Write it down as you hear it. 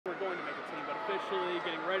officially,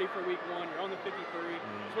 getting ready for week 1. You're on the 53.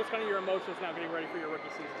 So what's kind of your emotions now getting ready for your rookie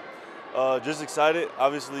season? Just excited.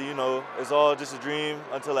 Obviously, it's all just a dream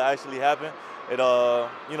until it actually happened.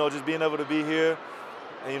 Just being able to be here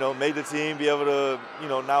and, made the team, be able to,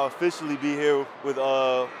 now officially be here with,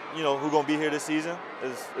 who's going to be here this season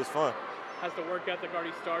is fun. Has the work ethic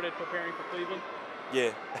already started preparing for Cleveland? Yeah.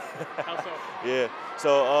 How so? Yeah.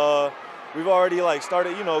 So we've already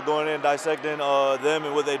started, going in dissecting them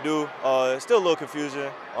and what they do. Still a little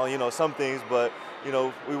confusion on, some things, but,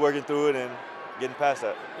 we're working through it and getting past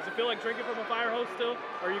that. Does it feel like drinking from a fire hose still,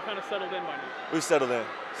 or are you kind of settled in by now? We settled in.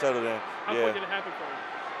 How quick did it happen for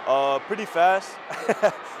you? Pretty fast.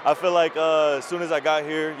 I feel like as soon as I got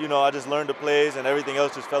here, I just learned the plays and everything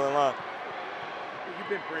else just fell in line. You've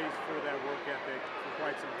been praised for that work ethic for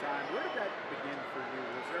quite some time. Where did that begin for you?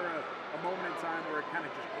 Was there a moment in time where it kind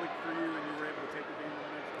of just clicked for you and you were able to take the game to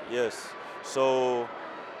the next level? Yes. So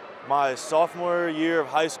my sophomore year of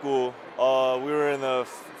high school, we were in the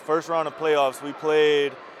first round of playoffs. We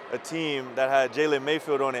played a team that had Jalen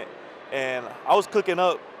Mayfield on it, and I was cooking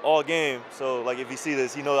up all game. So if you see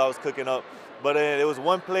this, I was cooking up. But it was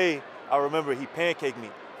one play I remember he pancaked me.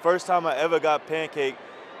 First time I ever got pancaked.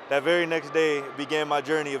 That very next day began my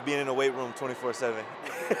journey of being in the weight room 24/7.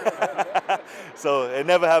 So it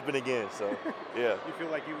never happened again. So yeah. You feel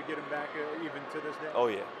like you would get him back even to this day? Oh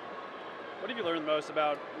yeah. What have you learned most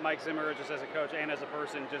about Mike Zimmer just as a coach and as a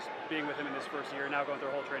person, just being with him in his first year, now going through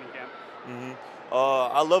a whole training camp?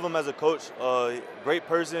 I love him as a coach. Great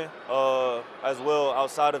person as well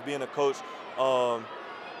outside of being a coach.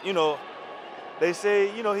 They say,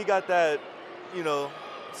 he got that,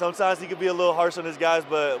 sometimes he could be a little harsh on his guys,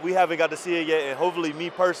 but we haven't got to see it yet. And hopefully, me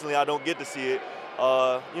personally, I don't get to see it.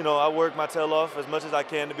 I work my tail off as much as I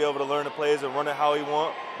can to be able to learn the plays and run it how he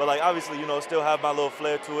want. But obviously, still have my little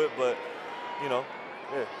flair to it. But, yeah.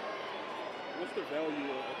 What's the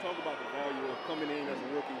value talk about the value of coming in as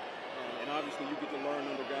a rookie? And obviously, you get to learn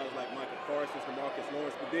under guys like Michael Parsons, Demarcus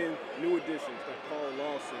Lawrence, but then new additions like Carl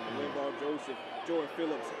Lawson, Linval Joseph, Jordan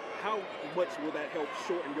Phillips. How much will that help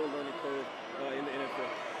shorten your learning curve in the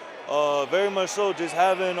NFL? Very much so. Just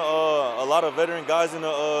having a lot of veteran guys in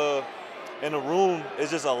the room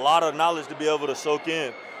is just a lot of knowledge to be able to soak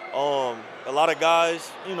in. A lot of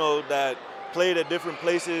guys, that played at different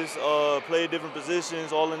places, played different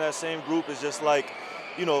positions, all in that same group. Is just a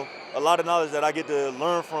lot of knowledge that I get to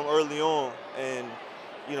learn from early on. And,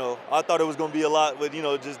 I thought it was going to be a lot with,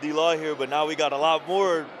 just D-Law here, but now we got a lot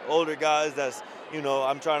more older guys that's,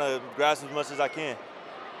 I'm trying to grasp as much as I can.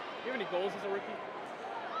 Do you have any goals as a rookie?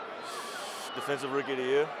 Defensive Rookie of the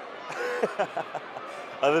Year.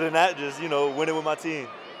 Other than that, just, winning with my team.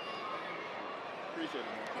 Appreciate it,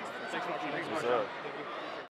 man. Thanks, Marshawn. Yes, sir.